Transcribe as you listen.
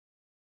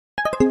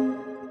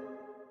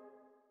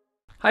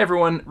Hi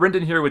everyone,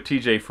 Rendon here with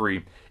TJ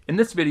Free. In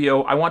this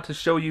video, I want to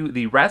show you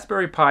the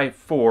Raspberry Pi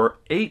 4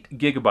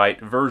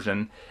 8GB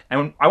version,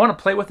 and I want to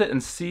play with it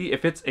and see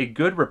if it's a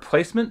good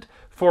replacement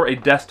for a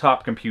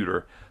desktop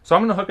computer. So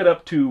I'm going to hook it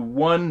up to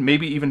one,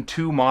 maybe even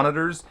two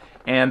monitors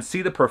and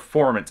see the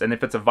performance and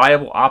if it's a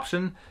viable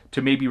option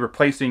to maybe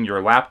replacing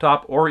your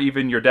laptop or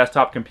even your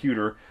desktop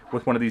computer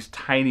with one of these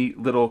tiny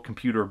little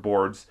computer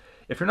boards.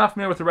 If you're not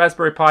familiar with the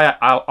Raspberry Pi,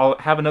 I'll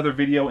have another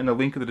video in the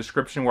link in the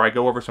description where I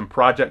go over some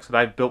projects that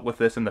I've built with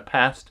this in the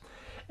past.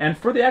 And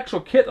for the actual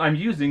kit I'm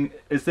using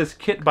is this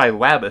kit by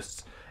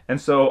Labists.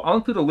 And so I'll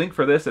include a link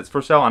for this. It's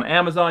for sale on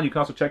Amazon. You can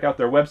also check out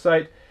their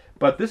website.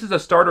 But this is a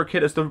starter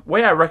kit. It's the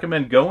way I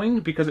recommend going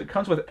because it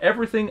comes with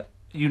everything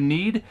you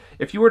need.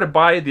 If you were to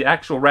buy the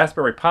actual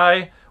Raspberry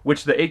Pi,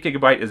 which the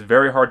 8GB is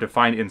very hard to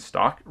find in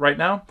stock right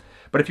now,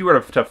 but if you were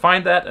to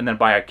find that and then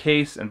buy a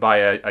case and buy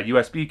a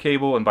USB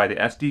cable and buy the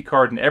SD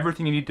card and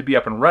everything you need to be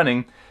up and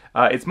running,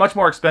 it's much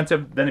more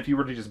expensive than if you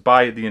were to just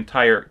buy the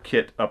entire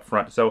kit up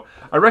front. So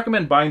I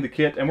recommend buying the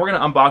kit, and we're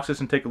going to unbox this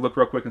and take a look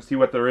real quick and see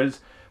what there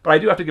is. But I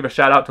do have to give a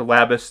shout out to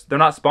Labists. They're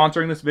not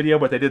sponsoring this video,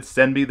 but they did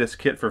send me this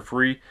kit for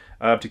free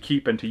to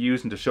keep and to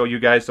use and to show you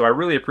guys. So I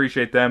really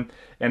appreciate them.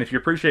 And if you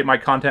appreciate my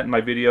content and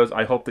my videos,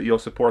 I hope that you'll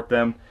support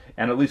them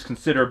and at least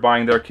consider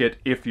buying their kit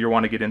if you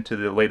want to get into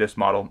the latest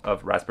model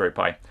of Raspberry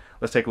Pi.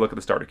 Let's take a look at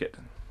the starter kit.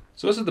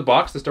 So this is the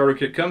box the starter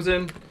kit comes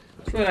in.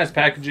 It's really nice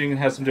packaging. It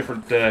has some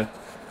different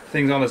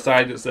things on the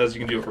side that says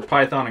you can do it for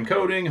Python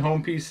encoding,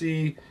 home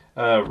PC,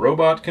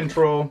 robot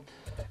control.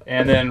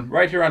 And then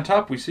right here on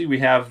top we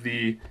have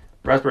the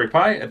Raspberry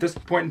Pi. At this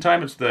point in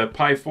time, it's the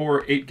Pi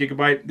 4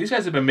 8GB. These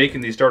guys have been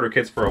making these starter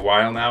kits for a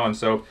while now, and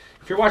so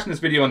if you're watching this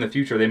video in the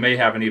future, they may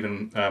have an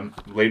even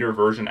later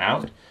version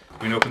out.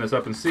 We can open this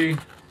up and see,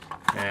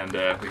 and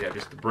we have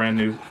just a brand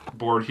new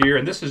board here,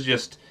 and this is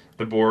just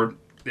the board,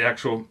 the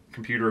actual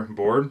computer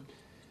board.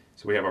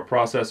 So we have our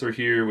processor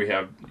here, we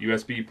have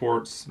USB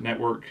ports,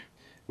 network,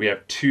 we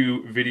have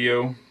two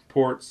video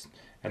ports,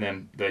 and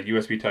then the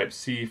USB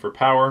Type-C for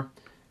power,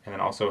 and then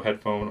also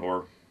headphone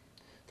or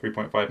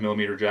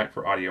 3.5mm jack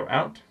for audio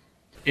out.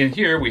 In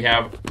here we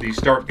have the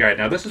start guide.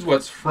 Now this is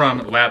what's from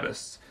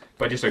Labists,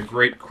 but just a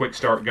great quick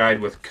start guide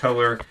with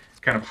color,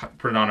 kind of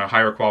put it on a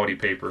higher quality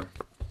paper.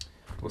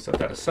 We'll set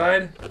that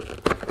aside.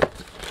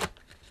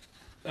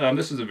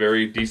 This is a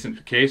very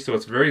decent case, so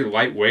it's very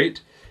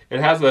lightweight. It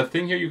has a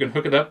thing here you can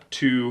hook it up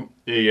to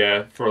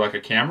for like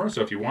a camera,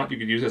 so if you want you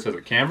could use this as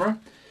a camera.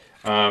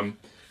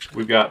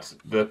 We've got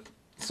the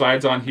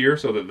sides on here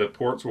so that the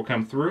ports will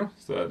come through,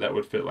 so that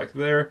would fit like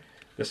there.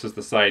 This is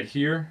the side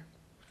here.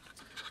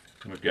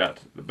 And we've got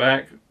the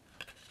back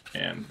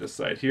and this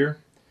side here.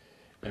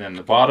 And then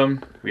the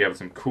bottom, we have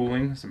some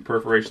cooling, some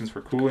perforations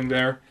for cooling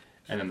there.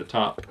 And then the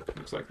top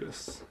looks like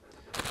this.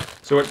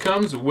 So it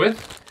comes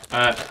with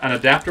an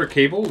adapter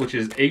cable, which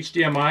is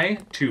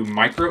HDMI to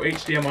micro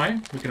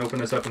HDMI. We can open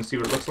this up and see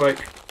what it looks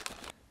like.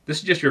 This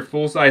is just your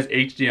full-size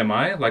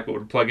HDMI, like what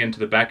would plug into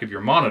the back of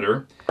your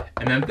monitor.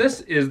 And then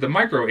this is the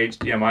micro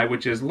HDMI,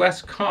 which is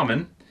less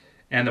common.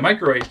 And the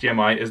micro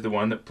HDMI is the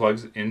one that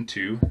plugs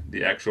into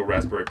the actual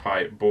Raspberry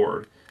Pi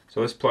board.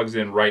 So this plugs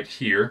in right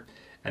here,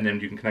 and then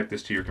you can connect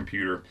this to your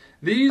computer.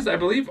 These, I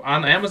believe,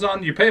 on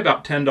Amazon, you pay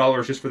about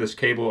 $10 just for this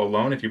cable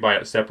alone if you buy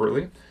it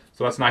separately.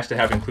 So that's nice to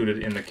have included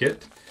in the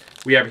kit.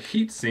 We have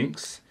heat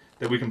sinks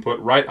that we can put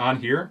right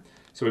on here.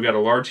 So we've got a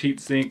large heat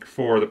sink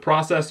for the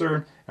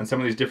processor and some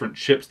of these different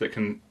chips that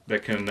can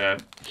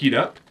heat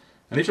up.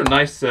 And these are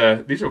nice.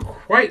 These are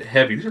quite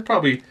heavy. These are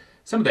probably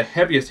some of the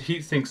heaviest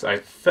heat sinks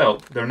I've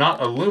felt. They're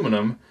not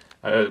aluminum.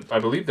 I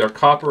believe they're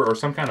copper or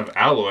some kind of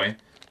alloy.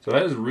 So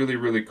that is really,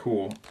 really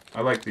cool.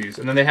 I like these.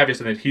 And then they have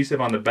just an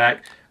adhesive on the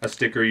back, a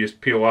sticker you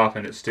just peel off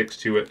and it sticks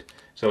to it.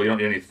 So you don't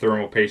need any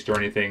thermal paste or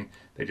anything.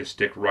 They just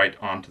stick right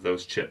onto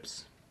those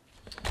chips.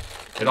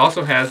 It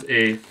also has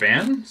a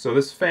fan. So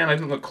this fan, I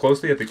didn't look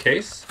closely at the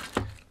case,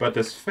 but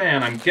this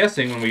fan, I'm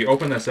guessing when we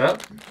open this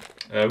up,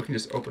 we can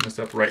just open this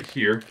up right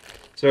here.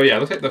 So yeah, it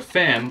looks like the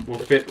fan will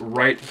fit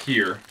right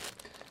here.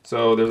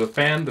 So there's a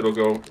fan that'll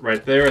go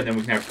right there, and then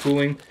we can have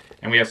cooling,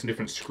 and we have some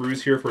different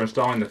screws here for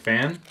installing the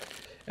fan.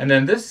 And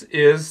then this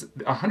is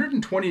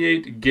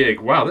 128 gig.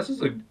 Wow, this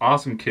is an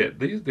awesome kit.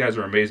 These guys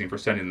are amazing for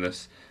sending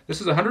this. This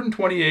is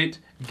 128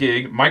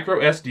 gig micro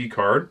SD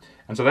card,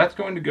 and so that's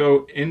going to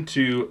go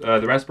into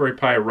the Raspberry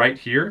Pi right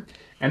here.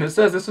 And it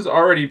says this is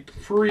already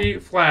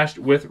pre-flashed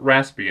with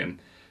Raspbian.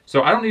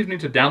 So I don't even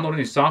need to download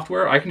any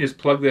software. I can just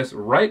plug this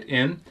right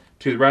in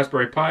to the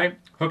Raspberry Pi,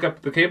 hook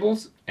up the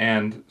cables,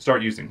 and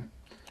start using.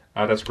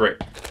 That's great.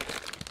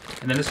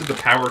 And then this is the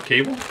power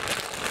cable.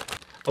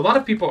 A lot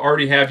of people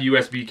already have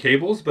USB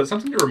cables, but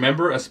something to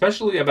remember,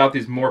 especially about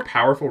these more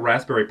powerful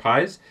Raspberry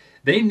Pis,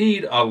 they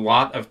need a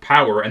lot of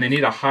power and they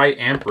need a high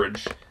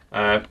amperage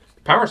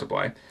power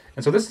supply.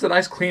 And so this is a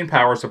nice clean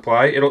power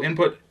supply. It'll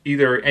input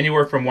either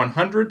anywhere from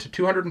 100 to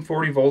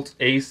 240 volts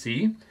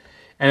AC,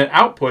 and it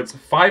outputs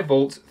 5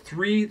 volts,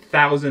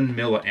 3,000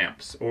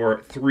 milliamps,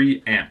 or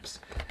 3 amps.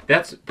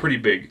 That's pretty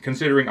big,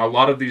 considering a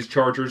lot of these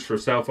chargers for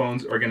cell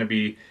phones are going to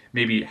be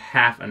maybe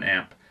half an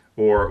amp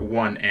or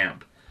 1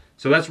 amp.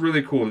 So that's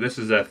really cool. This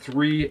is a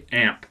 3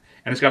 amp,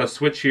 and it's got a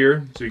switch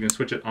here, so you can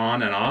switch it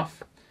on and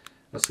off.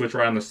 A switch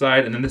right on the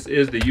side, and then this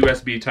is the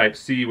USB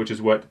Type-C, which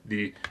is what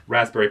the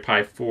Raspberry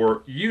Pi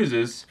 4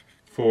 uses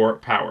for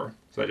power.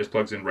 So that just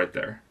plugs in right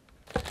there.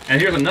 And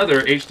here's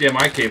another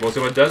HDMI cable,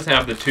 so it does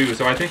have the 2,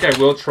 so I think I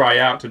will try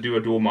out to do a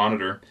dual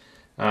monitor.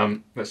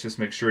 Let's just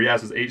make sure. Yeah,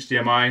 this is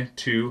HDMI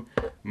to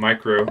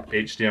micro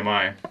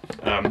HDMI.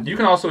 You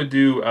can also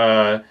do,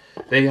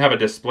 they have a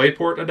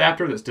DisplayPort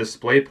adapter that's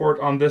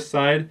DisplayPort on this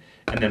side,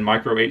 and then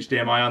micro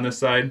HDMI on this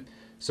side.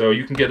 So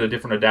you can get a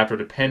different adapter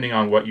depending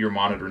on what your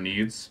monitor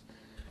needs.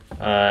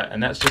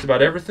 And that's just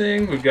about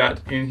everything. We've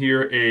got in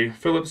here a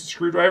Phillips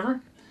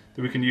screwdriver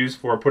that we can use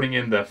for putting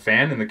in the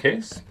fan in the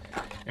case.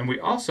 And we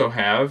also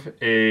have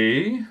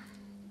a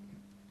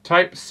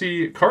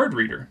Type-C card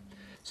reader.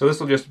 So this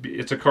will just be,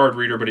 it's a card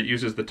reader, but it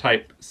uses the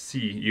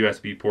Type-C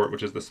USB port,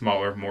 which is the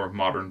smaller, more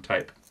modern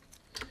type.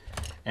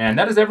 And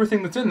that is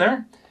everything that's in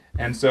there.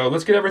 And so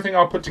let's get everything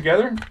all put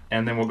together,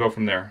 and then we'll go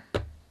from there.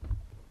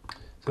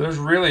 So there's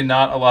really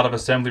not a lot of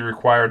assembly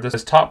required.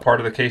 This top part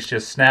of the case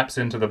just snaps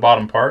into the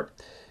bottom part.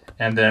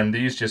 And then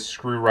these just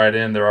screw right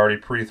in. They're already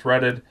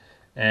pre-threaded,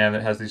 and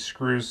it has these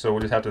screws, so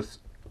we'll just have to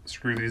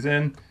screw these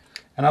in.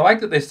 And I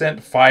like that they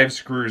sent 5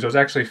 screws. There's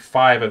actually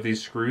 5 of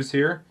these screws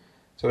here.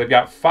 So they've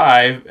got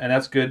 5, and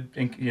that's good.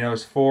 You know,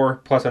 it's 4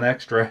 plus an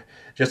extra,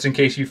 just in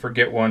case you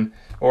forget one,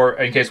 or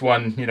in case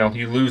one, you know,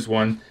 you lose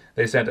one.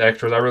 They sent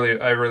extras. I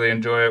really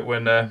enjoy it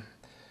when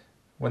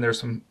there's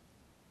some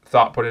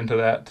thought put into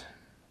that.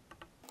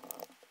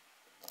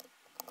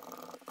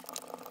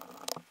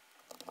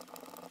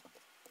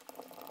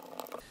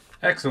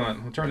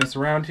 Excellent. We'll turn this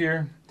around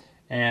here,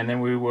 and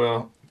then we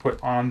will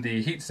put on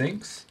the heat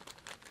sinks.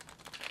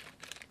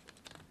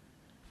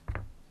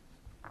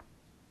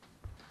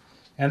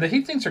 And the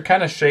heat sinks are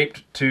kind of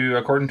shaped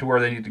according to where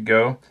they need to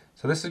go.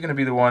 So this is going to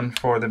be the one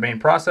for the main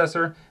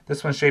processor.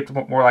 This one's shaped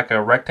more like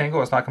a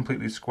rectangle. It's not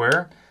completely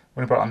square.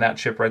 We're going to put it on that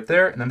chip right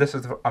there. And then this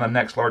is on the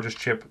next largest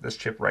chip, this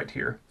chip right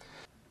here.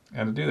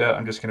 And to do that,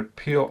 I'm just going to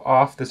peel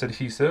off this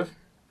adhesive.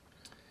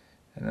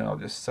 And then I'll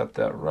just set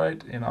that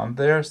right in on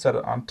there, set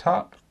it on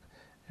top.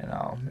 And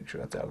I'll make sure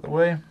that's out of the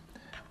way.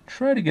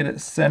 Try to get it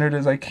centered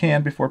as I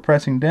can before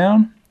pressing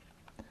down.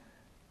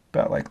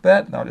 About like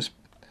that. And I'll just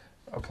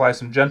apply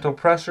some gentle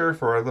pressure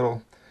for a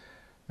little,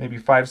 maybe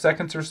 5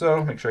 seconds or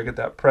so. Make sure I get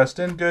that pressed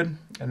in good.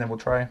 And then we'll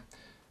try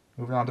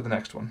moving on to the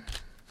next one.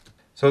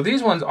 So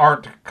these ones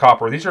aren't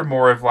copper. These are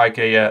more of like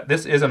a,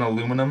 this is an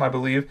aluminum, I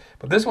believe.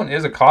 But this one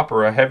is a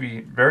copper, a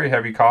heavy, very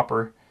heavy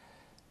copper.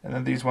 And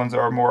then these ones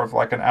are more of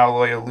like an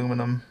alloy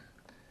aluminum,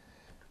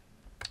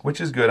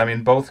 which is good. I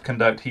mean, both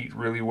conduct heat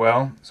really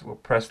well. So we'll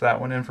press that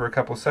one in for a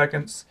couple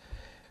seconds.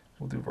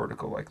 We'll do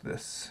vertical like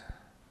this.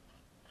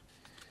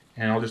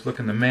 And I'll just look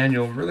in the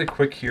manual really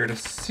quick here to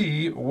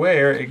see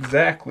where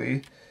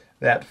exactly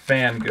that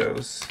fan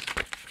goes.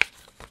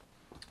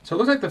 So it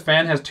looks like the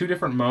fan has 2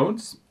 different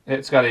modes.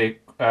 It's got a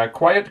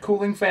quiet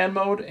cooling fan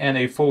mode and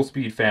a full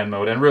speed fan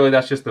mode. And really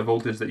that's just the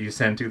voltage that you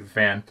send to the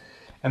fan.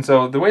 And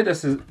so the way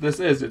this is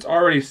it's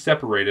already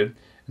separated.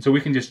 And so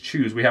we can just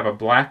choose. We have a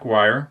black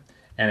wire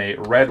and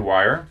a red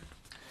wire.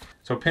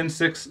 So pin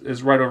 6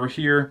 is right over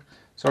here.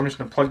 So I'm just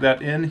going to plug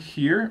that in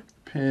here,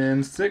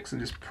 pin 6,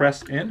 and just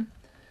press in.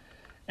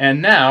 And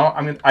now,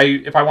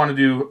 if I want to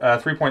do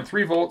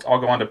 3.3 volts, I'll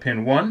go on to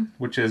pin 1,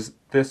 which is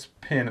this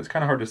pin. It's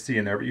kind of hard to see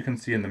in there, but you can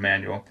see in the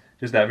manual,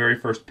 just that very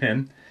first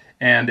pin.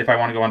 And if I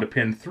want to go on to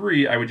pin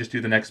 3, I would just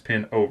do the next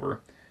pin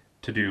over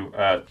to do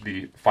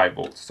the 5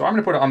 volts. So I'm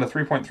going to put it on the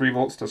 3.3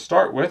 volts to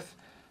start with.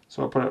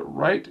 So I'll put it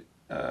right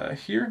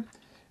here,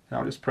 and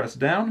I'll just press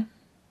down.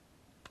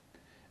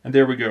 And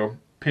there we go,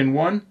 pin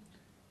 1,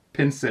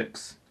 pin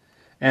 6.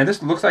 And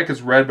this looks like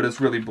it's red, but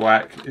it's really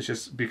black. It's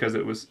just because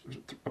it was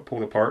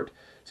pulled apart.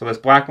 So this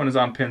black one is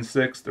on pin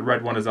 6, the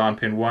red one is on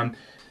pin 1.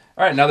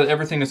 All right, now that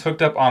everything is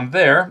hooked up on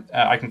there,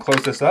 I can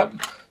close this up.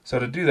 So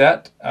to do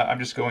that, I'm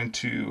just going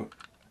to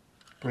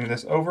bring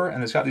this over,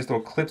 and it's got these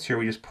little clips here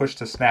we just push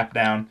to snap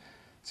down.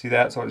 See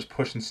that? So I'll just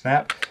push and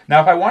snap.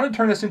 Now if I want to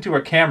turn this into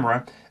a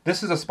camera,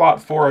 this is a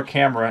spot for a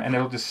camera, and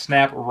it'll just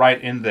snap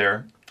right in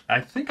there.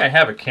 I think I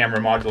have a camera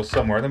module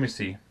somewhere. Let me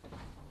see.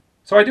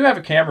 So I do have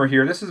a camera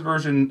here. This is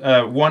version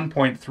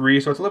 1.3,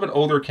 so it's a little bit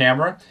older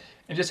camera.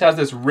 It just has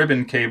this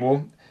ribbon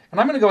cable. And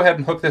I'm going to go ahead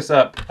and hook this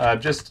up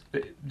just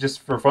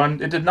for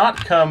fun. It did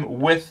not come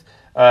with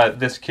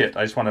this kit.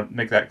 I just want to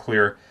make that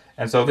clear.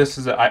 And so this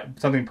is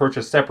something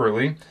purchased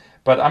separately.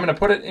 But I'm going to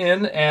put it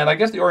in, and I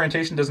guess the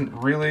orientation doesn't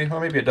really, well,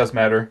 maybe it does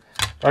matter.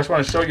 But I just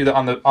want to show you that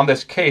on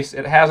this case,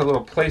 it has a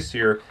little place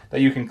here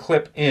that you can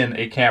clip in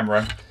a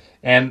camera.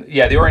 And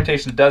yeah, the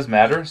orientation does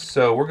matter.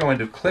 So we're going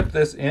to clip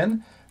this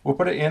in. We'll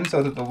put it in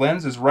so that the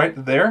lens is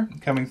right there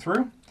coming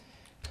through.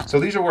 So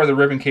these are where the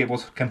ribbon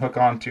cables can hook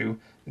onto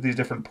these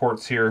different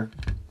ports here.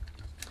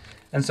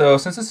 And so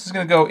since this is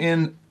going to go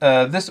in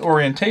this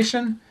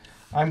orientation,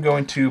 I'm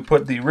going to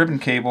put the ribbon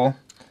cable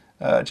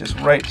just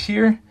right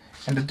here.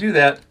 And to do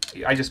that,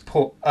 I just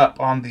pull up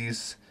on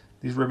these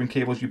ribbon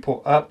cables. You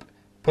pull up,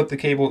 put the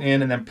cable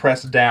in, and then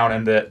press down,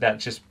 and that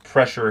just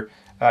pressure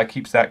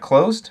keeps that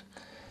closed.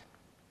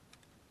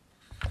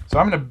 So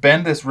I'm going to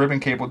bend this ribbon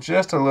cable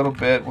just a little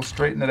bit. We'll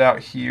straighten it out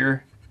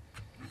here.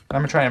 I'm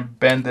going to try and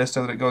bend this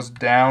so that it goes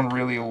down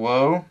really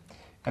low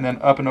and then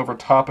up and over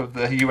top of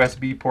the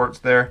USB ports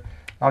there.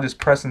 I'll just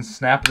press and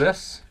snap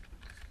this.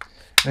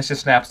 This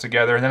just snaps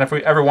together. And then if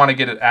we ever want to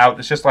get it out,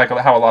 it's just like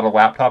how a lot of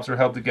laptops are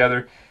held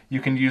together. You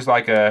can use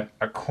like a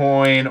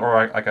coin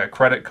or like a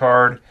credit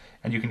card,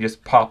 and you can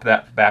just pop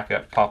that back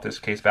up, pop this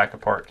case back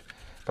apart.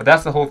 But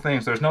that's the whole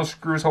thing. So there's no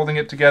screws holding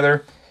it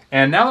together.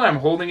 And now that I'm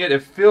holding it,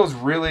 it feels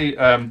really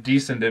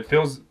decent. It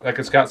feels like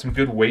it's got some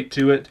good weight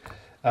to it.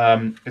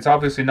 It's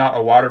obviously not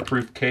a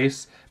waterproof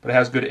case, but it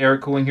has good air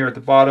cooling here at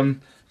the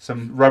bottom.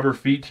 Some rubber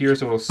feet here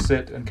so it'll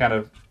sit and kind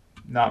of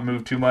not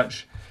move too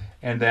much.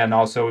 And then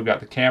also we've got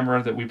the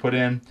camera that we put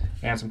in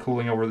and some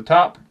cooling over the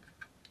top.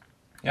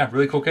 Yeah,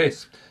 really cool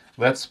case.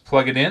 Let's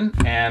plug it in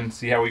and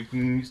see how we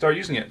can start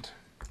using it.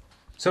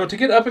 So to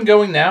get up and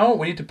going now,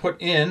 we need to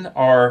put in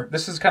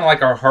this is kind of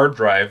like our hard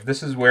drive.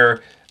 This is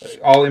where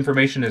all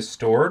information is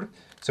stored.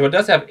 So it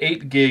does have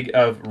 8 gig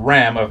of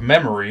RAM, of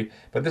memory,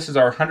 but this is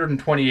our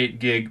 128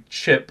 gig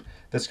chip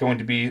that's going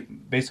to be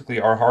basically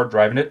our hard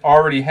drive. And it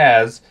already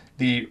has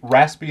the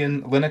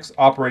Raspbian Linux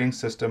operating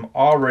system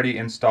already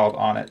installed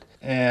on it.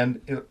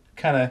 And it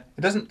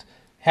doesn't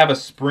have a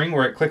spring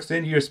where it clicks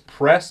in. You just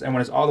press, and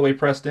when it's all the way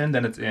pressed in,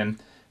 then it's in.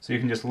 So you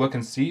can just look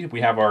and see.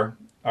 We have our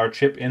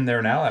chip in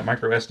there now, that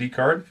micro SD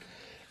card.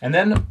 And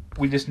then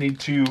we just need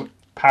to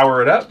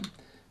power it up.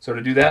 So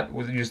to do that,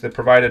 we'll use the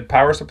provided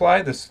power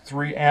supply, this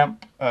 3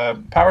 amp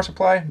power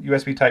supply,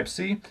 USB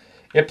Type-C.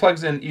 It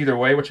plugs in either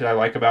way, which I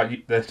like about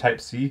the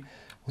Type-C.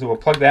 So we'll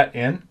plug that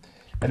in.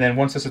 And then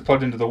once this is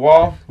plugged into the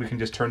wall, we can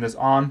just turn this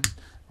on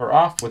or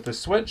off with this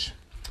switch.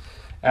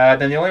 Then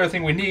the only other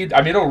thing we need,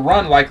 it'll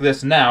run like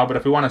this now, but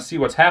if we want to see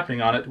what's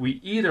happening on it, we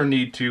either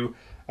need to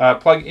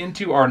plug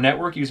into our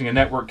network using a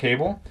network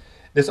cable.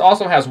 This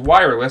also has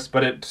wireless,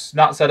 but it's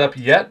not set up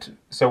yet.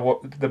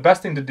 So the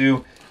best thing to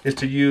do is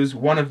to use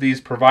one of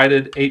these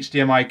provided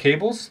HDMI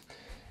cables.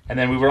 And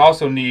then we would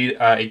also need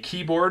a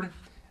keyboard,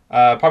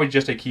 probably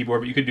just a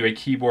keyboard, but you could do a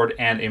keyboard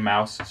and a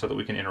mouse so that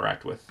we can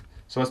interact with.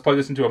 So let's plug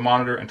this into a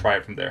monitor and try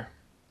it from there.